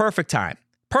it's the perfect time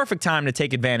to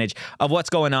take advantage of what's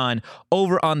going on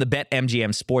over on the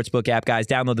BetMGM Sportsbook app. Guys,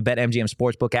 download the BetMGM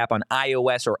Sportsbook app on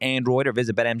iOS or Android, or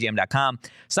visit BetMGM.com.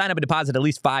 Sign up and deposit at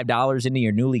least $5 into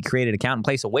your newly created account and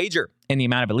place a wager in the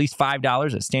amount of at least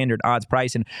 $5 at standard odds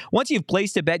price. And once you've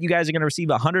placed a bet, you guys are going to receive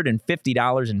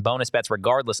 $150 in bonus bets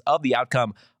regardless of the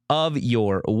outcome of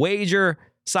your wager.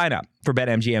 Sign up for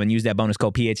BetMGM and use that bonus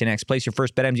code PHNX. Place your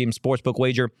first BetMGM Sportsbook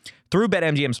wager through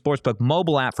BetMGM Sportsbook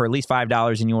mobile app for at least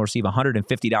 $5, and you'll receive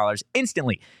 $150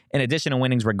 instantly in addition to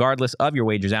winnings regardless of your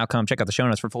wager's outcome. Check out the show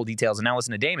notes for full details. And now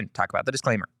listen to Damon talk about the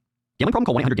disclaimer. Gambling problem?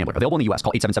 Call 1-800-GAMBLER. Available in the U.S.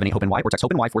 Call 877-8-HOPE-NY or text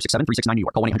HOPE-NY 467-369 New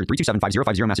York. Call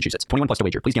 1-800-327-5050 Massachusetts. 21 plus to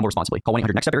wager. Please gamble responsibly. Call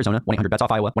 1-800-NEXT-STEP Arizona.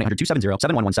 1-800-BETS-OFF Iowa.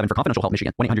 1-800-270-7117 for confidential help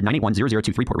Michigan.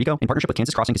 1-800-981-0023 Puerto Rico in partnership with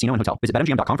Kansas Crossing Casino and Hotel. Visit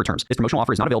BetMGM.com for terms. This promotional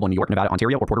offer is not available in New York, Nevada,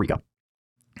 Ontario, or Puerto Rico.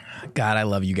 God, I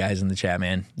love you guys in the chat,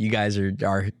 man. You guys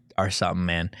are something,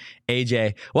 man.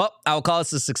 AJ, well, I will call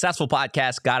this a successful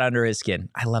podcast. Got under his skin.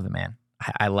 I love it, man.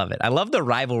 I love it. I love the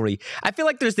rivalry. I feel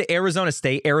like there's the Arizona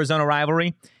State-Arizona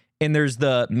rivalry, and there's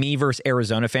the me versus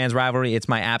Arizona fans rivalry. It's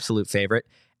my absolute favorite.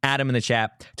 Adam in the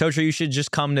chat, Tocho, you should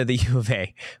just come to the U of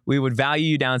A. We would value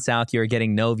you down south. You're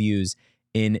getting no views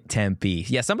in Tempe.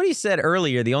 Yeah, somebody said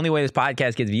earlier the only way this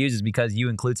podcast gets views is because you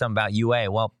include something about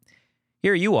UA. Well,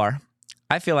 here you are.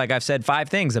 I feel like I've said 5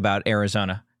 things about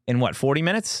Arizona in 40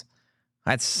 minutes?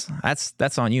 That's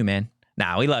on you, man.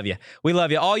 Nah, we love you. We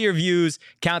love you. All your views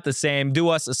count the same. Do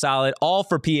us a solid. All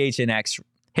for PHNX.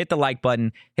 Hit the like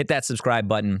button. Hit that subscribe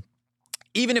button.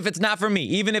 Even if it's not for me,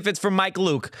 even if it's for Mike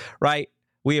Luke, right?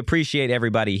 We appreciate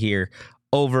everybody here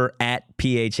over at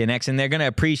PHNX, and they're going to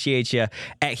appreciate you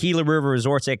at Gila River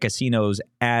Resorts and Casinos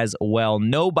as well.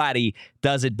 Nobody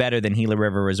does it better than Gila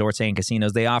River Resorts and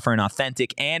Casinos. They offer an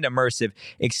authentic and immersive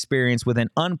experience with an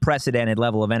unprecedented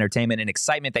level of entertainment and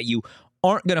excitement that you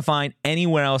aren't going to find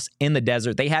anywhere else in the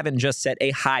desert. They haven't just set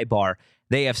a high bar.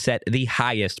 They have set the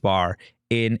highest bar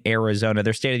in Arizona.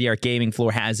 Their state-of-the-art gaming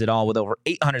floor has it all with over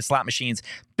 800 slot machines,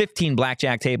 15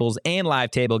 blackjack tables, and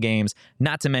live table games,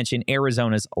 not to mention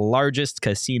Arizona's largest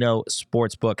casino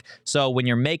sportsbook. So when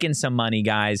you're making some money,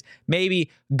 guys, maybe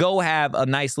go have a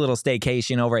nice little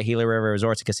staycation over at Gila River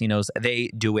Resorts and Casinos. They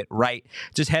do it right.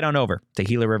 Just head on over to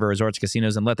Gila River Resorts and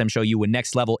Casinos and let them show you what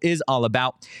next level is all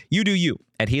about. You do you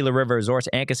at Gila River Resorts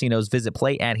and Casinos. Visit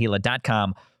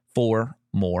playathila.com for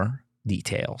more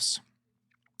details.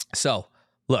 So,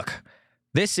 look,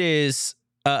 this is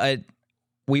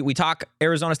we talk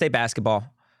Arizona State basketball,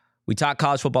 we talk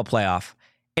college football playoff,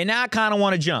 and now I kind of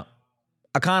want to jump.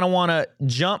 I kind of want to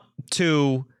jump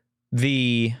to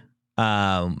the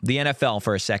NFL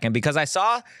for a second, because I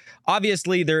saw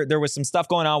obviously there was some stuff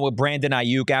going on with Brandon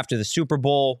Ayuk after the Super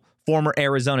Bowl, former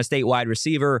Arizona State wide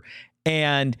receiver,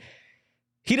 and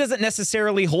he doesn't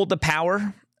necessarily hold the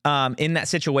power in that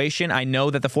situation. I know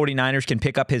that the 49ers can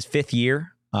pick up his 5th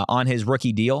year on his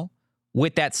rookie deal.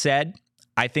 With that said,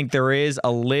 I think there is a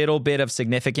little bit of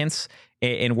significance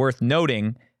and worth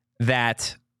noting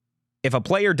that if a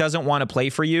player doesn't want to play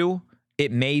for you,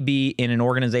 it may be in an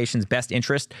organization's best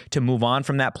interest to move on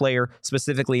from that player,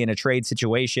 specifically in a trade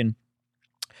situation.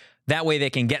 That way they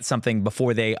can get something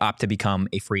before they opt to become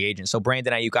a free agent. So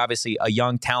Brandon Ayuk, obviously a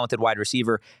young, talented wide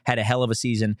receiver, had a hell of a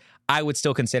season. I would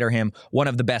still consider him one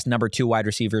of the best number 2 wide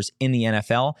receivers in the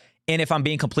NFL. And if I'm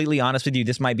being completely honest with you,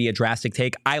 this might be a drastic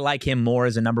take. I like him more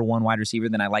as a number 1 wide receiver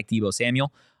than I like Deebo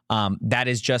Samuel. That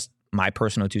is just my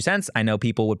personal 2 cents. I know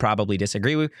people would probably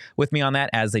disagree with me on that,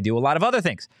 as they do a lot of other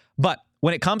things. But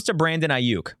when it comes to Brandon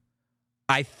Ayuk,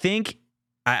 I think,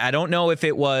 I don't know if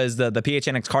it was the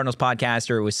PHNX Cardinals podcast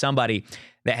or it was somebody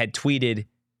that had tweeted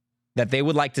that they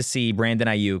would like to see Brandon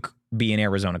Ayuk be an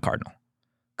Arizona Cardinal.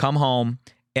 Come home.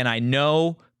 And I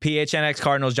know PHNX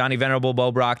Cardinals, Johnny Venerable,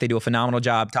 Bo Brock, they do a phenomenal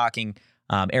job talking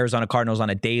Arizona Cardinals on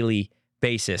a daily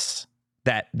basis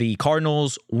that the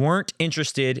Cardinals weren't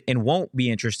interested and won't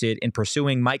be interested in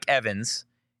pursuing Mike Evans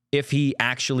if he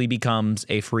actually becomes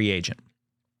a free agent.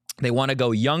 They want to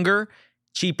go younger,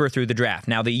 cheaper through the draft.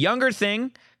 Now, the younger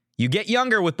thing, you get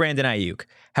younger with Brandon Ayuk.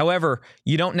 However,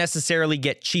 you don't necessarily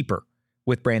get cheaper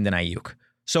with Brandon Ayuk.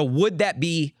 So would that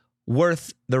be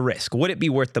worth the risk? Would it be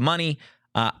worth the money?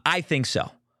 I think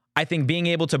so. I think being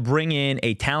able to bring in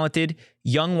a talented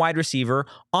young wide receiver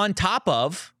on top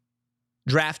of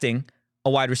drafting a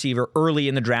wide receiver early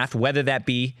in the draft, whether that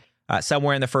be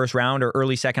somewhere in the first round or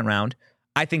early second round,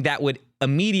 I think that would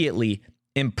immediately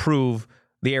improve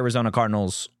the Arizona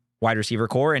Cardinals wide receiver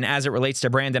core. And as it relates to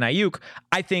Brandon Ayuk,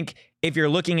 I think if you're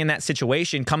looking in that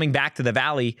situation, coming back to the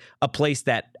Valley, a place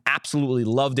that absolutely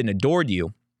loved and adored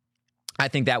you, I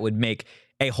think that would make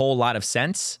a whole lot of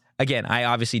sense. Again, I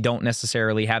obviously don't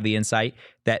necessarily have the insight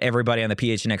that everybody on the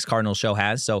PHNX Cardinals show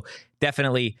has. So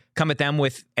definitely come at them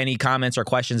with any comments or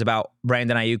questions about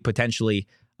Brandon Ayuk potentially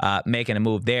making a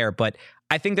move there. But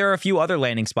I think there are a few other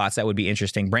landing spots that would be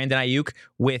interesting. Brandon Ayuk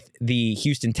with the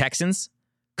Houston Texans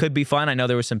could be fun. I know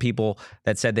there were some people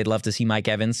that said they'd love to see Mike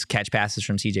Evans catch passes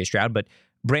from CJ Stroud, but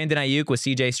Brandon Ayuk with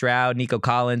CJ Stroud, Nico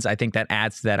Collins, I think that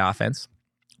adds to that offense.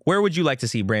 Where would you like to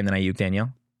see Brandon Ayuk,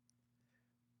 Danielle?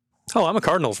 Oh, I'm a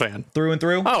Cardinals fan Through and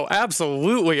through. Oh,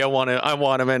 absolutely. I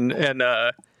want him in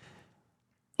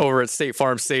over at State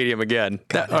Farm Stadium again.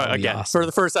 God, that would be awesome. For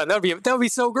the first time. That would be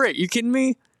so great. You kidding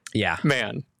me? Yeah,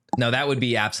 man. No, that would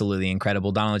be absolutely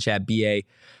incredible. Donald the Chat BA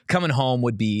coming home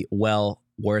would be well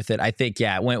worth it. I think,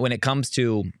 yeah, when it comes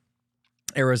to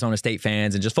Arizona State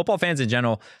fans and just football fans in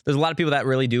general, there's a lot of people that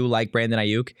really do like Brandon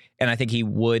Ayuk, and I think he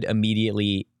would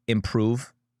immediately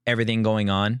improve everything going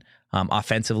on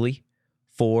offensively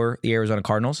for the Arizona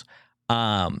Cardinals.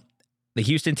 The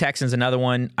Houston Texans, another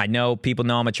one. I know people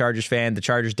know I'm a Chargers fan. The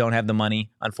Chargers don't have the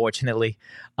money, unfortunately,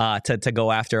 to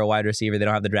go after a wide receiver. They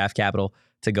don't have the draft capital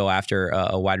to go after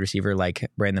a wide receiver like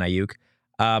Brandon Ayuk.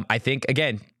 I think,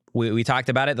 again, we talked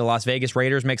about it. The Las Vegas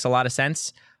Raiders makes a lot of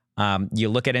sense. You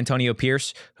look at Antonio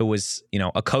Pierce, who was,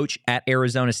 a coach at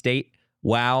Arizona State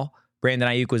while Brandon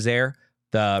Ayuk was there.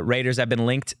 The Raiders have been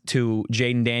linked to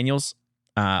Jaden Daniels.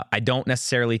 I don't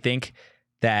necessarily think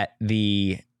that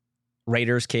the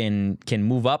Raiders can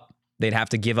move up. They'd have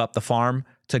to give up the farm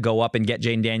to go up and get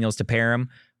Jaden Daniels to pair him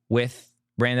with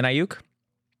Brandon Ayuk.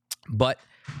 But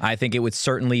I think it would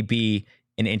certainly be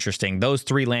an interesting. Those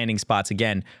three landing spots,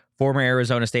 again, former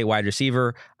Arizona State wide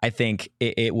receiver. I think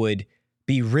it would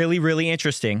be really, really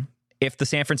interesting if the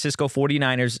San Francisco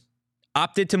 49ers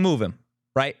opted to move him,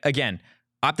 right? Again,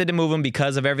 opted to move him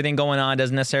because of everything going on,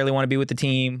 doesn't necessarily want to be with the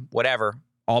team, whatever,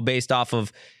 all based off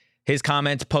of his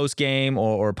comments post-game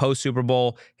or post-Super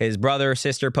Bowl, his brother,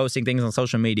 sister posting things on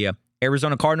social media.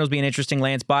 Arizona Cardinals be an interesting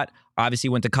land spot. Obviously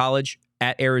went to college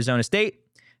at Arizona State.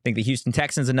 I think the Houston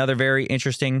Texans, another very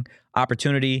interesting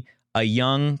opportunity. A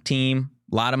young team,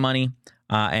 a lot of money.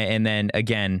 And then,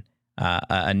 again,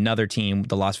 another team,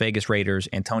 the Las Vegas Raiders,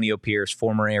 Antonio Pierce,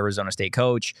 former Arizona State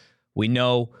coach. We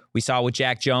saw with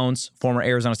Jack Jones, former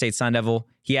Arizona State Sun Devil.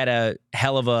 He had a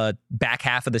hell of a back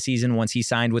half of the season once he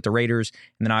signed with the Raiders.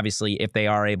 And then obviously, if they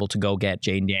are able to go get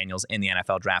Jaden Daniels in the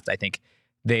NFL draft, I think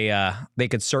they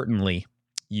could certainly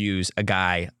use a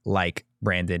guy like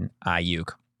Brandon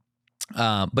Ayuk.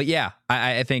 But yeah,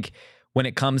 I think when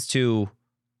it comes to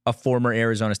a former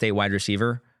Arizona State wide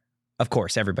receiver, of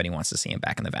course, everybody wants to see him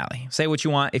back in the Valley. Say what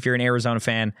you want if you're an Arizona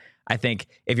fan. I think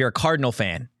if you're a Cardinal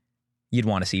fan, you'd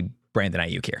want to see Brandon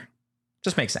Ayuk here.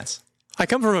 Just makes sense. I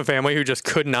come from a family who just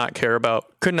could not care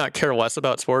less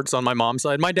about sports on my mom's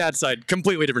side. My dad's side,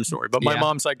 completely different story, but my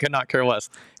mom's side could not care less.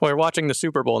 We were watching the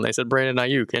Super Bowl and they said Brandon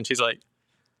Ayuk, and she's like,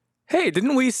 "Hey,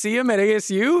 didn't we see him at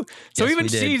ASU?" So yes,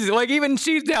 even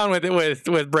she's down with it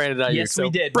with Brandon Ayuk. Yes, so we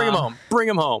did. Bring him home. Bring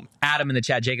him home. Adam in the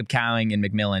chat, Jacob Cowing and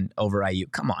McMillan over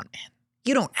Ayuk. Come on, man.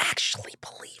 You don't actually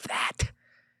believe that.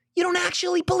 You don't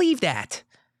actually believe that.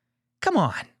 Come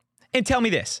on. And tell me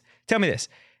this.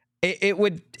 It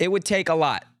would take a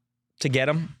lot to get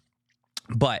him,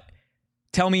 but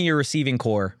tell me your receiving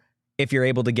core if you're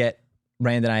able to get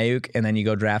Brandon Ayuk and then you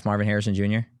go draft Marvin Harrison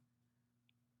Jr.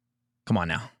 Come on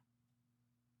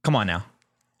now.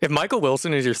 If Michael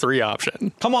Wilson is your 3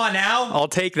 option, come on now. I'll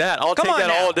take that. I'll take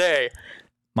that all day.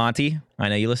 Monty, I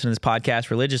know you listen to this podcast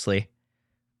religiously.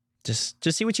 Just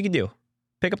see what you can do.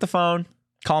 Pick up the phone,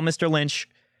 call Mr. Lynch,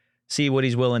 see what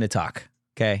he's willing to talk.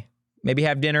 Okay, maybe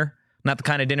have dinner. Not the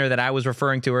kind of dinner that I was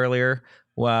referring to earlier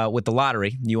with the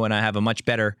lottery. You want to have a much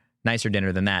better, nicer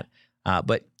dinner than that.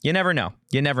 But you never know.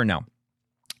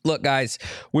 Look, guys,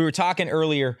 we were talking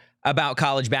earlier about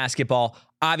college basketball.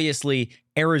 Obviously,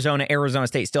 Arizona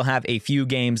State still have a few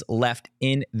games left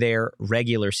in their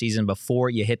regular season before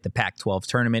you hit the Pac-12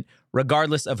 tournament.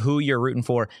 Regardless of who you're rooting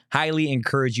for, highly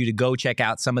encourage you to go check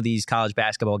out some of these college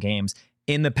basketball games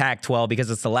in the Pac-12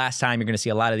 because it's the last time you're going to see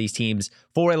a lot of these teams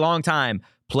for a long time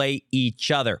play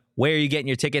each other. Where are you getting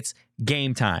your tickets?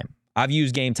 Game Time. I've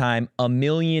used Game Time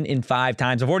 1,005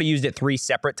 times. I've already used it 3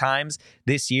 separate times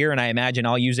this year, and I imagine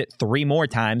I'll use it 3 more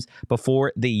times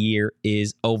before the year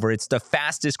is over. It's the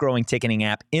fastest growing ticketing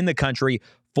app in the country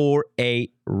for a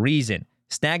reason.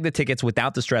 Snag the tickets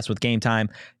without the stress with Game Time.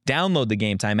 Download the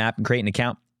Game Time app and create an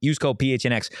account. Use code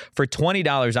PHNX for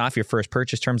 $20 off your first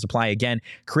purchase. Terms apply again.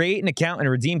 Create an account and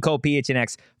redeem code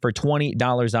PHNX for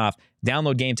 $20 off.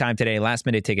 Download Game Time today. Last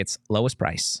minute tickets, lowest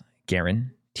price,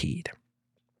 guaranteed.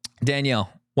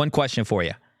 Danielle, one question for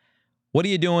you. What are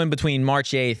you doing between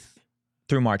March 8th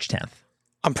through March 10th?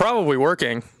 I'm probably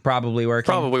working. Probably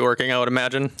working, I would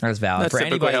imagine. That's valid. That's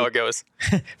typically how it goes.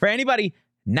 For anybody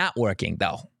not working,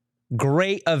 though,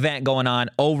 great event going on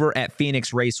over at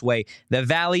Phoenix Raceway. The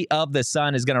Valley of the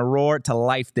Sun is going to roar to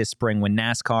life this spring when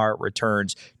NASCAR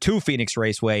returns to Phoenix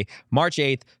Raceway. March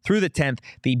 8th through the 10th,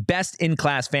 the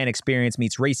best-in-class fan experience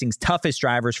meets racing's toughest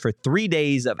drivers for 3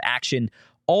 days of action,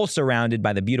 all surrounded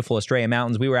by the beautiful Estrella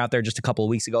Mountains. We were out there just a couple of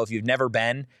weeks ago. If you've never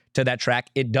been to that track,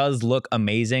 it does look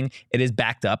amazing. It is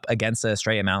backed up against the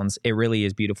Estrella Mountains. It really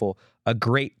is beautiful. A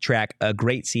great track, a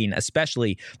great scene,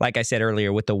 especially, like I said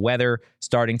earlier, with the weather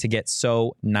starting to get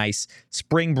so nice.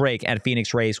 Spring break at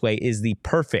Phoenix Raceway is the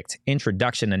perfect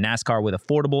introduction to NASCAR with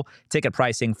affordable ticket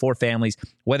pricing for families.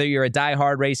 Whether you're a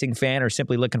diehard racing fan or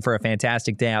simply looking for a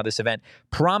fantastic day out, this event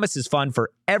promises fun for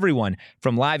everyone,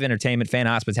 from live entertainment, fan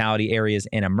hospitality areas,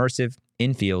 and immersive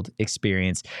infield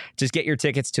experience. Just get your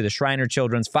tickets to the Shriner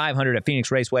Children's 500 at Phoenix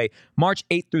Raceway. March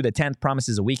 8th through the 10th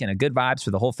promises a weekend of good vibes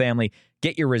for the whole family.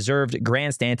 Get your reserved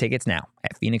grandstand tickets now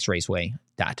at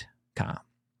phoenixraceway.com.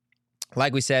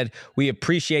 Like we said, we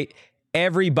appreciate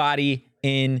everybody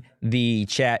in the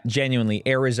chat. Genuinely,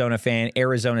 Arizona fan,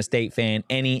 Arizona State fan,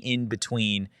 any in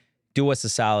between. Do us a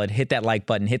solid. Hit that like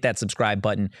button. Hit that subscribe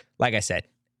button. Like I said,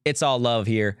 it's all love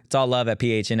here. It's all love at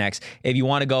PHNX. If you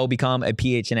want to go become a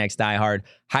PHNX diehard,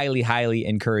 highly, highly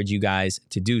encourage you guys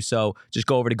to do so. Just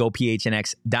go over to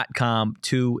gophnx.com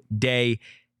today.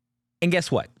 And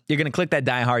guess what? You're going to click that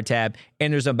diehard tab,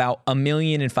 and there's about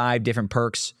 1,005,000 different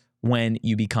perks when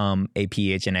you become a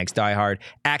PHNX diehard.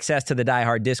 Access to the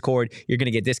diehard Discord. You're going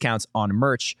to get discounts on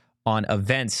merch, on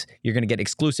events. You're going to get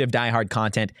exclusive diehard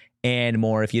content and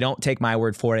more. If you don't take my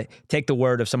word for it, take the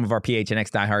word of some of our PHNX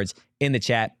diehards in the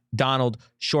chat. Donald,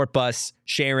 Short Bus,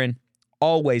 Sharon,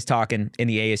 always talking in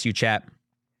the ASU chat.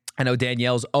 I know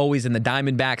Danielle's always in the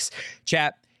Diamondbacks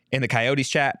chat, in the Coyotes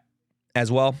chat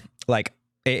as well. Like,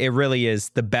 it really is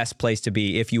the best place to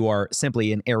be if you are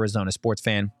simply an Arizona sports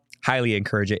fan. Highly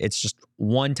encourage it. It's just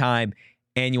one-time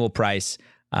annual price.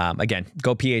 Again,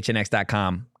 go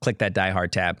phnx.com, click that diehard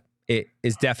tab. It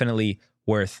is definitely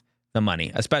worth the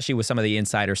money, especially with some of the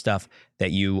insider stuff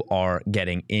that you are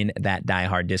getting in that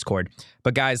diehard Discord.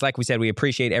 But guys, like we said, we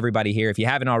appreciate everybody here. If you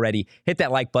haven't already, hit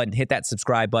that like button, hit that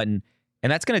subscribe button,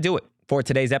 and that's going to do it for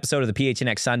today's episode of the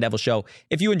PHNX Sun Devil Show.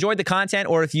 If you enjoyed the content,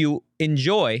 or if you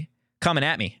enjoy coming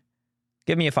at me,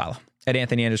 give me a follow at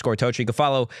Anthony_Totri. You can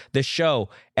follow the show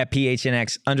at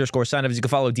PHNX_Sun Devils. You can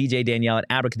follow DJ Danielle at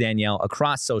Abracadanielle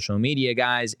across social media,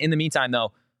 guys. In the meantime,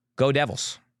 though, go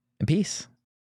Devils and peace.